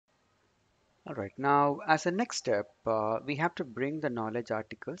All right, now as a next step, we have to bring the knowledge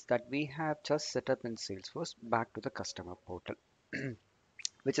articles that we have just set up in Salesforce back to the customer portal,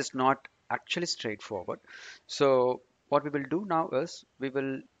 which is not actually straightforward. So what we will do now is we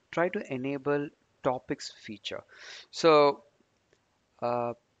will try to enable topics feature. So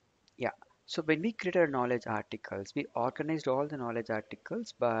uh, yeah. So when we created knowledge articles, we organized all the knowledge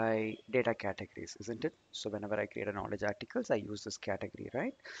articles by data categories, isn't it? So whenever I create a knowledge articles, I use this category,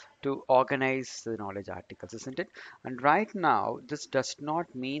 right, to organize the knowledge articles, isn't it? And right now, this does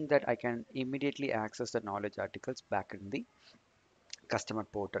not mean that I can immediately access the knowledge articles back in the customer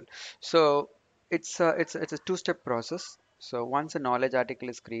portal. So it's a two-step process. So once a knowledge article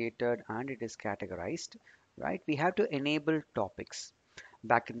is created and it is categorized, right, we have to enable topics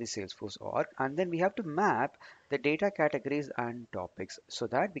back in the Salesforce org, and then we have to map the data categories and topics so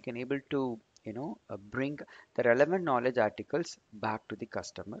that we can able to bring the relevant knowledge articles back to the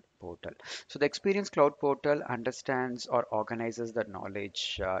customer portal. So the Experience Cloud portal understands or organizes the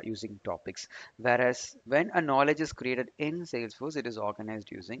knowledge using topics, whereas when a knowledge is created in Salesforce, it is organized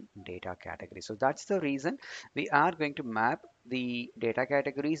using data categories. So that's the reason we are going to map the data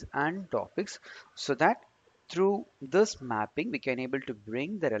categories and topics so that through this mapping, we can able to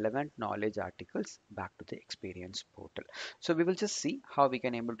bring the relevant knowledge articles back to the experience portal. So we will just see how we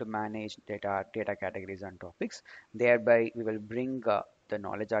can able to manage data categories and topics. Thereby, we will bring the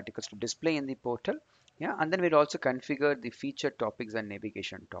knowledge articles to display in the portal. Yeah, and then we'll also configure the featured topics and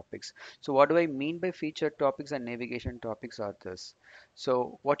navigation topics. So what do I mean by featured topics and navigation topics are this?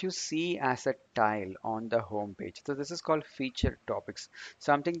 So what you see as a tile on the home page. So this is called featured topics,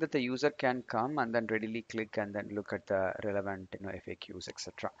 something that the user can come and then readily click and then look at the relevant FAQs,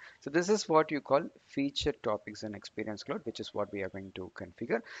 etc. So this is what you call featured topics in Experience Cloud, which is what we are going to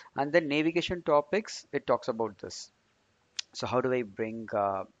configure. And then navigation topics, it talks about this. So how do I bring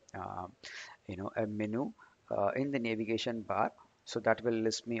uh, a menu in the navigation bar, so that will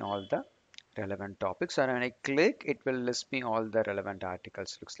list me all the relevant topics, and when I click it will list me all the relevant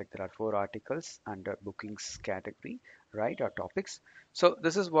articles. Looks like there are 4 articles under bookings category, right, or topics. So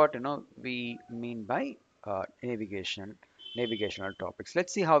this is what we mean by navigational topics.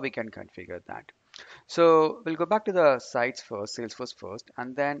 Let's see how we can configure that. So we'll go back to the sites first, Salesforce first,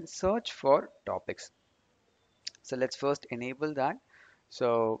 and then search for topics. So let's first enable that.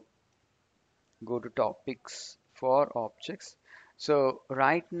 So go to topics for objects. So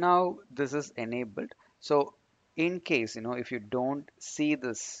right now this is enabled. So in case if you don't see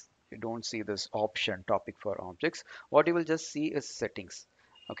this option topic for objects, what you will just see is settings,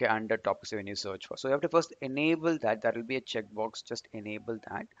 okay, under topics when you search for. So you have to first enable that. There will be a checkbox, just enable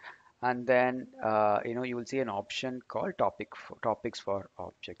that, and then you will see an option called topics for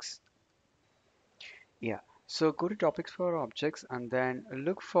objects. Yeah. So go to topics for objects and then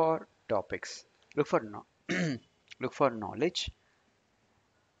look for topics. Look for no look for knowledge.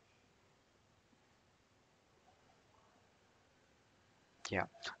 Yeah.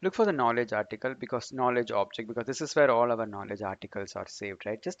 Look for the knowledge article, because knowledge object, because this is where all our knowledge articles are saved,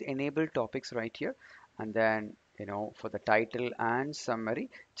 right? Just enable topics right here, and then for the title and summary,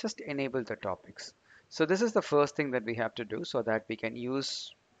 just enable the topics. So this is the first thing that we have to do so that we can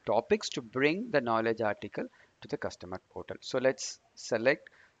use topics to bring the knowledge article to the customer portal. So let's select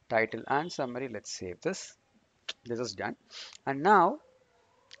title and summary. Let's save this. This is done. And now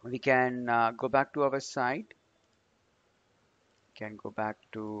we can go back to our site. Can go back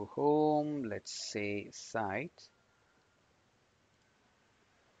to home. Let's say site.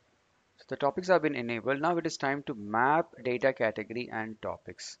 So the topics have been enabled. Now it is time to map data category and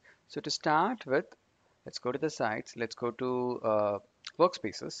topics. So to start with, let's go to the sites. Let's go to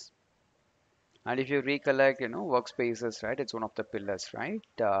workspaces. And if you recollect, workspaces, right? It's one of the pillars, right?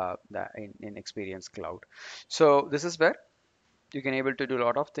 That in Experience Cloud. So this is where you can able to do a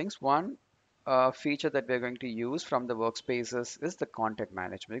lot of things. One feature that we're going to use from the workspaces is the content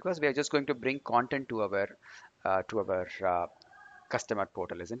management, because we are just going to bring content to our customer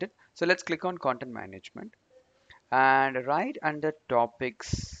portal, isn't it? So let's click on content management, and right under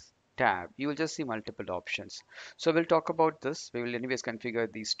topics tab you will just see multiple options. So we'll talk about this. We will anyways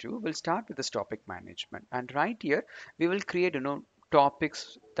configure these two. We'll start with this topic management, and right here we will create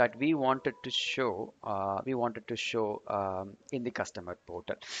topics that we wanted to show in the customer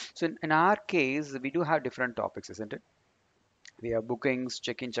portal. So in our case we do have different topics, isn't it? We have bookings,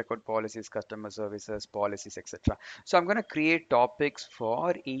 check-in, checkout policies, customer services, policies, etc. So I'm going to create topics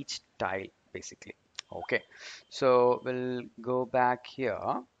for each tile basically. Okay, so we'll go back here.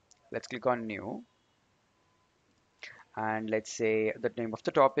 Let's click on new, and let's say the name of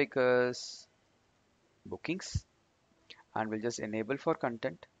the topic is bookings, and we'll just enable for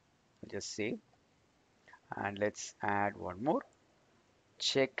content. Just save, and let's add one more.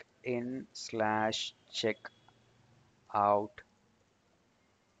 Check in slash check out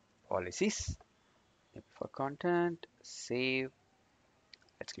policies. For content, save.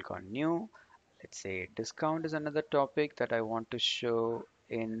 Let's click on new. Let's say discount is another topic that I want to show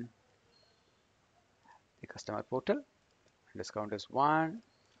in the customer portal. Discount is one.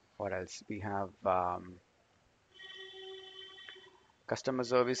 Or else we have customer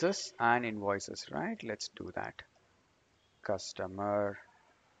services and invoices, right? Let's do that. Customer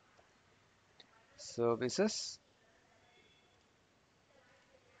services,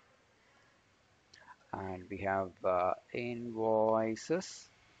 and we have invoices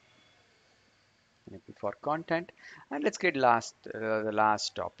for content. And let's get the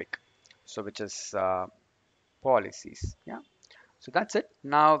last topic, so which is policies. Yeah. So that's it.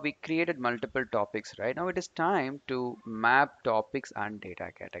 Now we created multiple topics, right? Now it is time to map topics and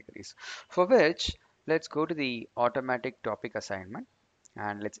data categories, for which let's go to the automatic topic assignment,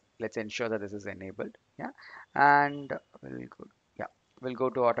 and let's ensure that this is enabled. Yeah, and yeah, we'll go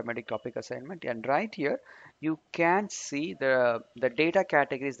to automatic topic assignment, and right here you can see the data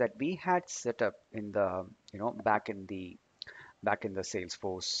categories that we had set up in the back in the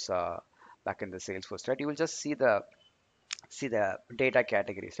Salesforce right? You will just see the data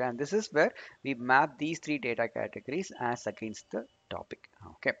categories, right? And this is where we map these three data categories as against the topic.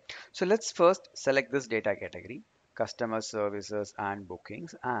 Okay, so let's first select this data category, customer services and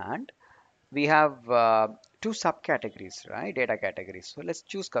bookings, and we have two subcategories, right? Data categories. So let's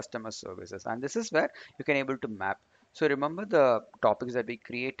choose customer services, and this is where you can able to map. So remember the topics that we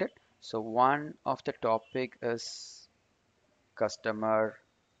created. So one of the topic is customer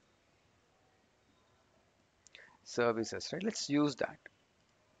services, right? Let's use that.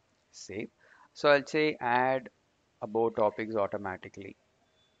 Save. So I'll say add about topics automatically.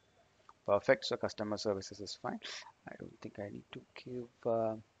 Perfect. So customer services is fine. I don't think I need to give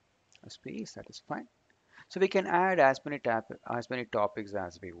a space. That is fine. So we can add as many topics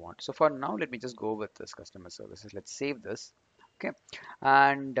as we want. So for now, let me just go with this customer services. Let's save this. Okay,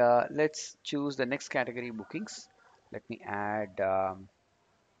 and let's choose the next category, bookings. Let me add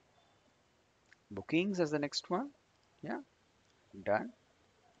bookings as the next one. Yeah, done.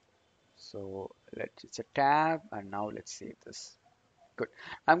 So it's a tab, and now let's save this. Good.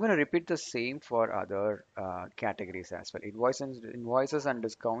 I'm going to repeat the same for other categories as well. Invoices and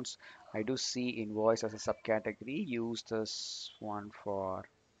discounts. I do see invoice as a subcategory. Use this one for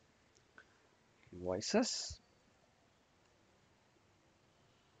invoices.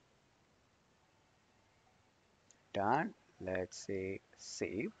 Done. Let's say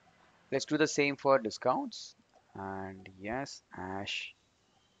save. Let's do the same for discounts. And yes, Ash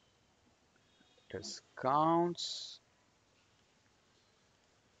discounts.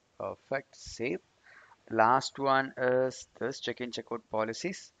 Perfect. Save. Last one is this check-in checkout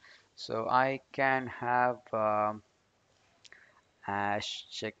policies. So I can have Ash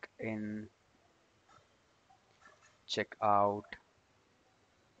check-in checkout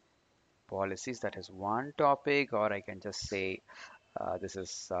policies. That is one topic, or I can just say this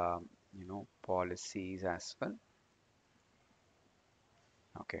is policies as well.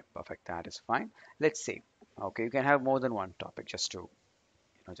 Okay, perfect. That is fine. Let's say, okay, you can have more than one topic, just to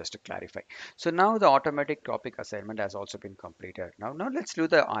clarify. So now the automatic topic assignment has also been completed. Now let's do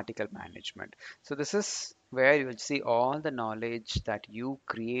the article management. So this is where you will see all the knowledge that you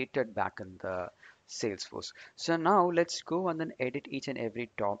created back in the Salesforce. So now let's go and then edit each and every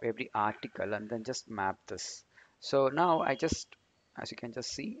article, and then just map this. So now as you can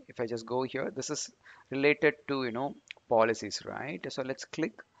just see, if I just go here, this is related to policies, right? So let's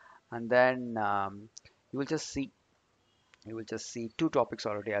click, and then you will just see two topics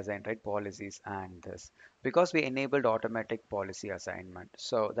already assigned, right? Policies and this, because we enabled automatic policy assignment.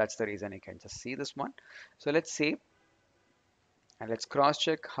 So that's the reason you can just see this one. So let's save, and let's cross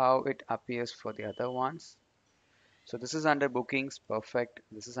check how it appears for the other ones. So this is under bookings, perfect.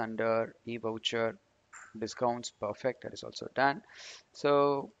 This is under e-voucher discounts, perfect. That is also done.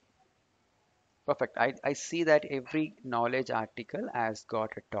 So perfect. I see that every knowledge article has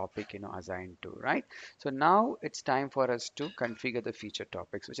got a topic, assigned to, right? So now it's time for us to configure the feature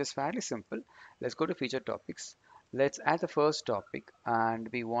topics, which is fairly simple. Let's go to feature topics. Let's add the first topic, and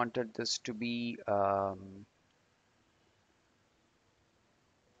we wanted this to be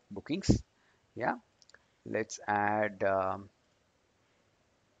bookings. Yeah. Let's add,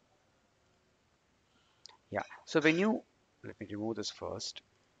 yeah. So let me remove this first.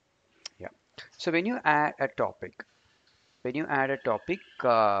 Yeah. So when you add a topic,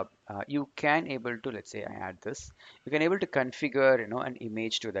 you can able to, let's say I add this, you can able to configure, an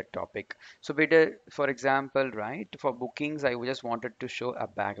image to that topic. So better, for example, right, for bookings, I just wanted to show a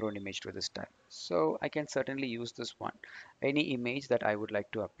background image to this type. So I can certainly use this one, any image that I would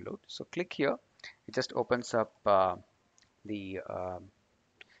like to upload. So click here. It just opens up the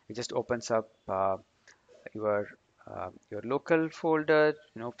it just opens up your your local folder.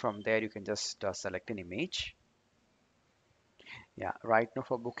 From there you can just select an image. Yeah, right now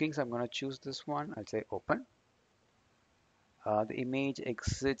for bookings, I'm going to choose this one. I'll say open. The image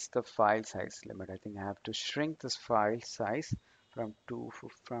exceeds the file size limit. I think I have to shrink this file size from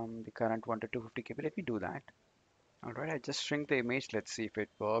the current 1 to 250 KB. Let me do that. All right, I just shrink the image. Let's see if it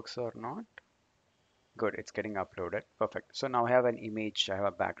works or not. Good, it's getting uploaded. Perfect. So now I have an image. I have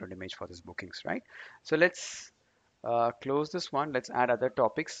a background image for this bookings, right? So let's close this one. Let's add other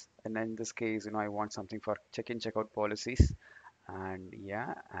topics. And then in this case, I want something for check-in, check-out policies. And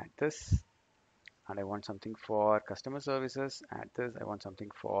yeah, add this. And I want something for customer services. Add this. I want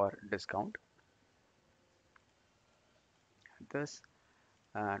something for discount. Add this.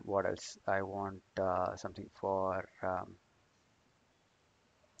 And what else? I want something for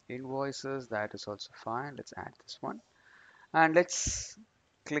invoices. That is also fine. Let's add this one. And let's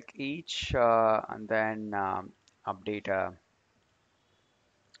click each and then update a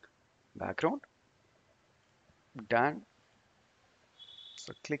background. Done.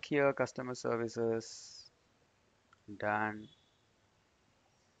 So click here, customer services. Done.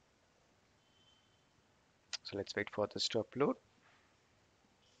 So let's wait for this to upload.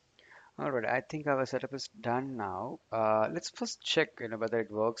 All right, I think our setup is done now. Let's first check, whether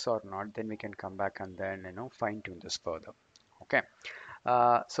it works or not. Then we can come back and then, fine tune this further. Okay.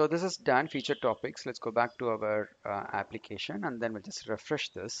 So this is done. Feature topics. Let's go back to our application and then we'll just refresh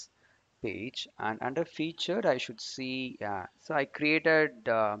this page. And under featured, I should see. Yeah. So I created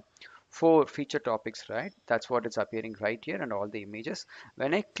 4 feature topics, right? That's what it's appearing right here and all the images.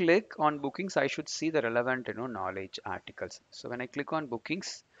 When I click on bookings, I should see the relevant, knowledge articles. So when I click on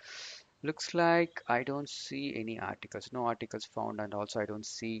bookings, looks like I don't see any articles, no articles found, and also I don't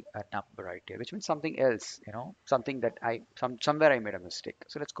see a number right here, which means something else, something that somewhere I made a mistake.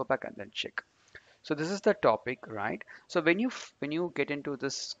 So let's go back and then check. So this is the topic, right? So when you get into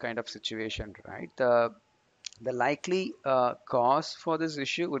this kind of situation, right, the likely cause for this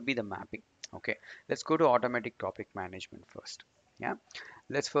issue would be the mapping. Okay, let's go to automatic topic management first. Yeah,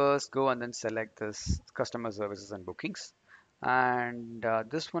 let's first go and then select this customer services and bookings. And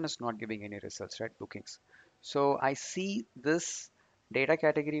this one is not giving any results, right? Bookings. So I see this data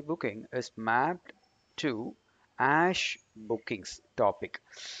category booking is mapped to ash bookings topic.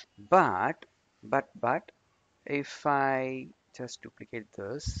 But, but if I just duplicate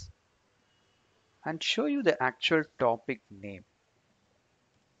this and show you the actual topic name,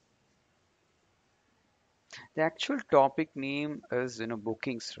 the actual topic name is,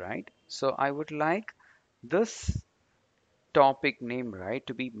 bookings, right? So I would like this topic name, right,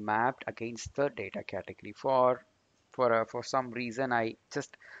 to be mapped against the data category. For some reason I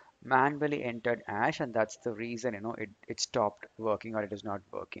just manually entered ash, and that's the reason, it stopped working or it is not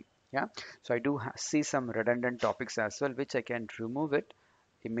working. Yeah, so I do see some redundant topics as well, which I can remove it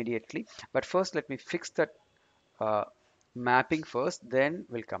immediately. But first let me fix that uh, mapping first, then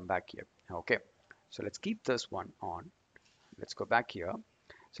we'll come back here. Okay, so let's keep this one on. Let's go back here.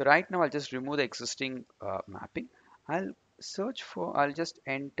 So right now I'll just remove the existing mapping. I'll just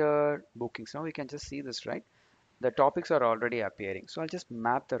enter bookings. Now we can just see this, right? The topics are already appearing. So I'll just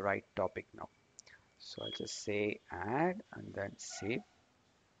map the right topic now. So I'll just say add and then save.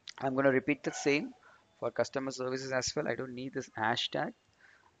 I'm going to repeat the same for customer services as well. I don't need this hashtag.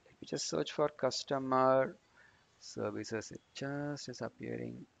 Let me just search for customer services. It just is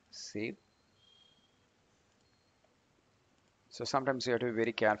appearing. Save. So sometimes you have to be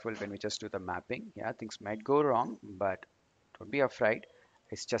very careful when we just do the mapping. Yeah, things might go wrong, but don't be afraid.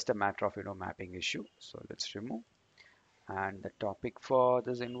 It's just a matter of, mapping issue. So let's remove. And the topic for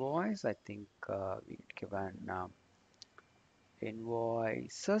this invoice, I think we given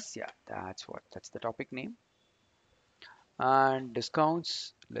invoices. Yeah, that's the topic name. And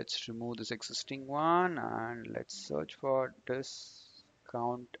discounts, let's remove this existing one and let's search for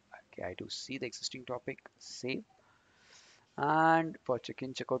discount. Okay, I do see the existing topic. Save. And for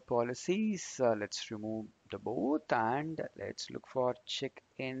check-in, check-out policies, let's remove the both and let's look for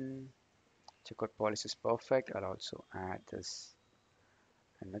check-in, check-out policies. Perfect. I'll also add this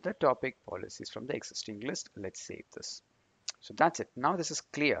another topic policies from the existing list. Let's save this. So that's it. Now this is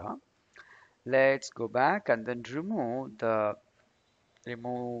clear. Let's go back and then remove the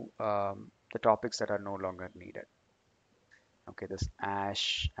topics that are no longer needed. Okay, this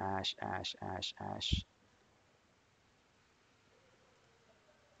ash, ash, ash, ash, ash.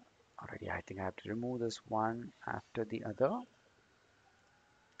 Already, I think I have to remove this one after the other.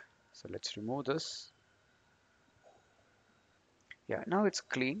 So let's remove this. Yeah, now it's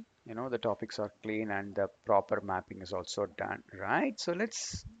clean. The topics are clean and the proper mapping is also done, right? So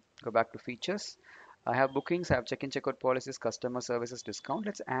let's go back to features. I have bookings, I have check-in, check-out policies, customer services, discount.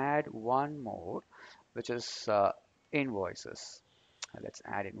 Let's add one more, which is invoices. Let's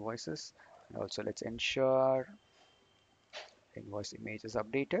add invoices. And also let's ensure invoice image is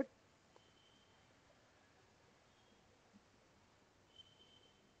updated.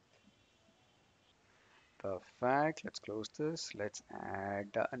 Perfect. Let's close this. Let's add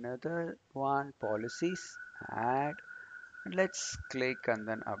another one, policies. Add. And let's click and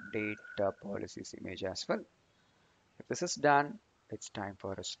then update policies image as well. If this is done, it's time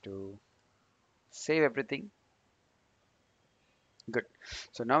for us to save everything. Good.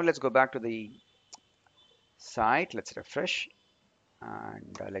 So now let's go back to the site. Let's refresh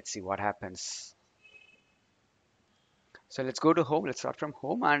and let's see what happens. So let's go to home. Let's start from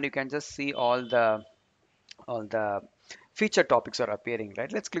home and you can just see all the feature topics are appearing,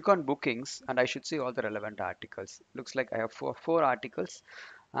 right? Let's click on bookings and I should see all the relevant articles. Looks like I have four articles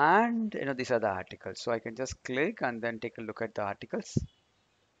and these are the articles. So I can just click and then take a look at the articles.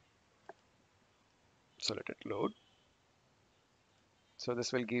 So let it load. So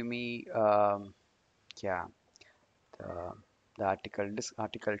this will give me, yeah, the, the article, this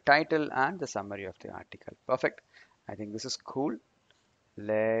article title and the summary of the article. Perfect. I think this is cool.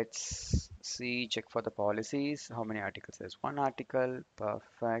 Let's see, check for the policies. How many articles? There's one article.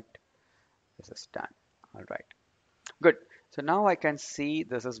 Perfect. This is done. All right. Good. So now I can see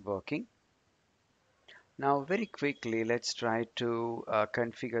this is working. Now, very quickly, let's try to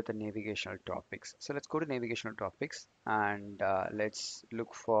configure the navigational topics. So let's go to navigational topics and let's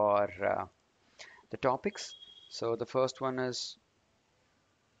look for the topics. So the first one is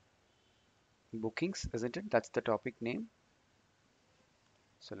bookings, isn't it? That's the topic name.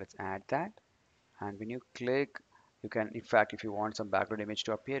 So let's add that. And when you click, you can, in fact, if you want some background image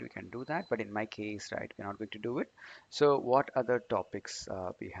to appear, we can do that. But in my case, right, we're not going to do it. So what other topics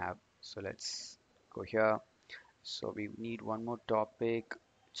we have? So let's go here. So we need one more topic.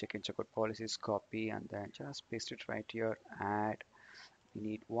 Check-in, check-out policies, copy, and then just paste it right here. Add. We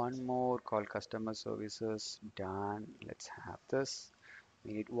need one more called customer services. Done. Let's have this.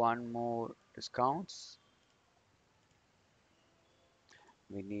 We need one more discounts.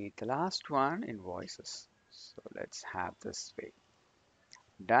 We need the last one, invoices. So let's have this way.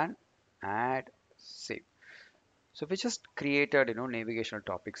 Done. Add. Save. So we just created, navigational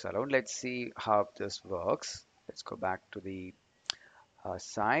topics alone. Let's see how this works. Let's go back to the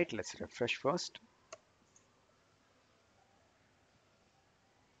site. Let's refresh first.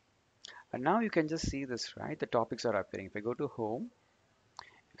 And now you can just see this, right? The topics are appearing. If I go to home,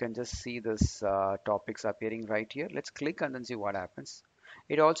 you can just see this topics appearing right here. Let's click and then see what happens.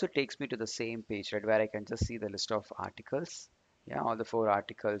 It also takes me to the same page, right, where I can just see the list of articles. Yeah, all the four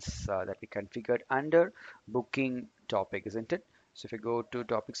articles that we configured under booking topic, isn't it? So if I go to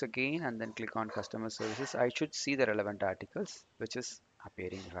topics again and then click on customer services, I should see the relevant articles, which is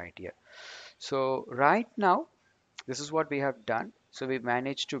appearing right here. So right now, this is what we have done. So we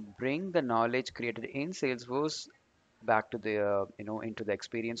managed to bring the knowledge created in Salesforce back to the into the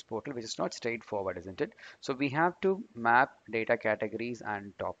experience portal, which is not straightforward, isn't it? So we have to map data categories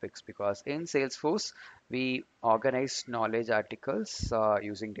and topics because in Salesforce we organize knowledge articles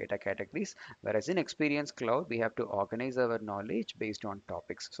using data categories, whereas in Experience Cloud we have to organize our knowledge based on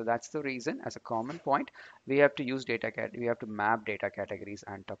topics. So that's the reason, as a common point, we have to use we have to map data categories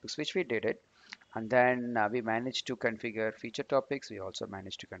and topics, which we did it. And then we managed to configure feature topics. We also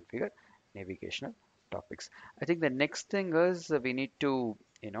managed to configure navigational topics. I think the next thing is we need to,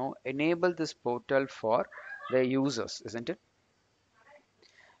 enable this portal for the users, isn't it?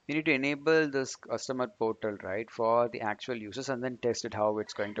 We need to enable this customer portal, right, for the actual users and then test it how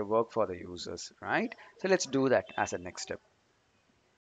it's going to work for the users, right? So let's do that as a next step.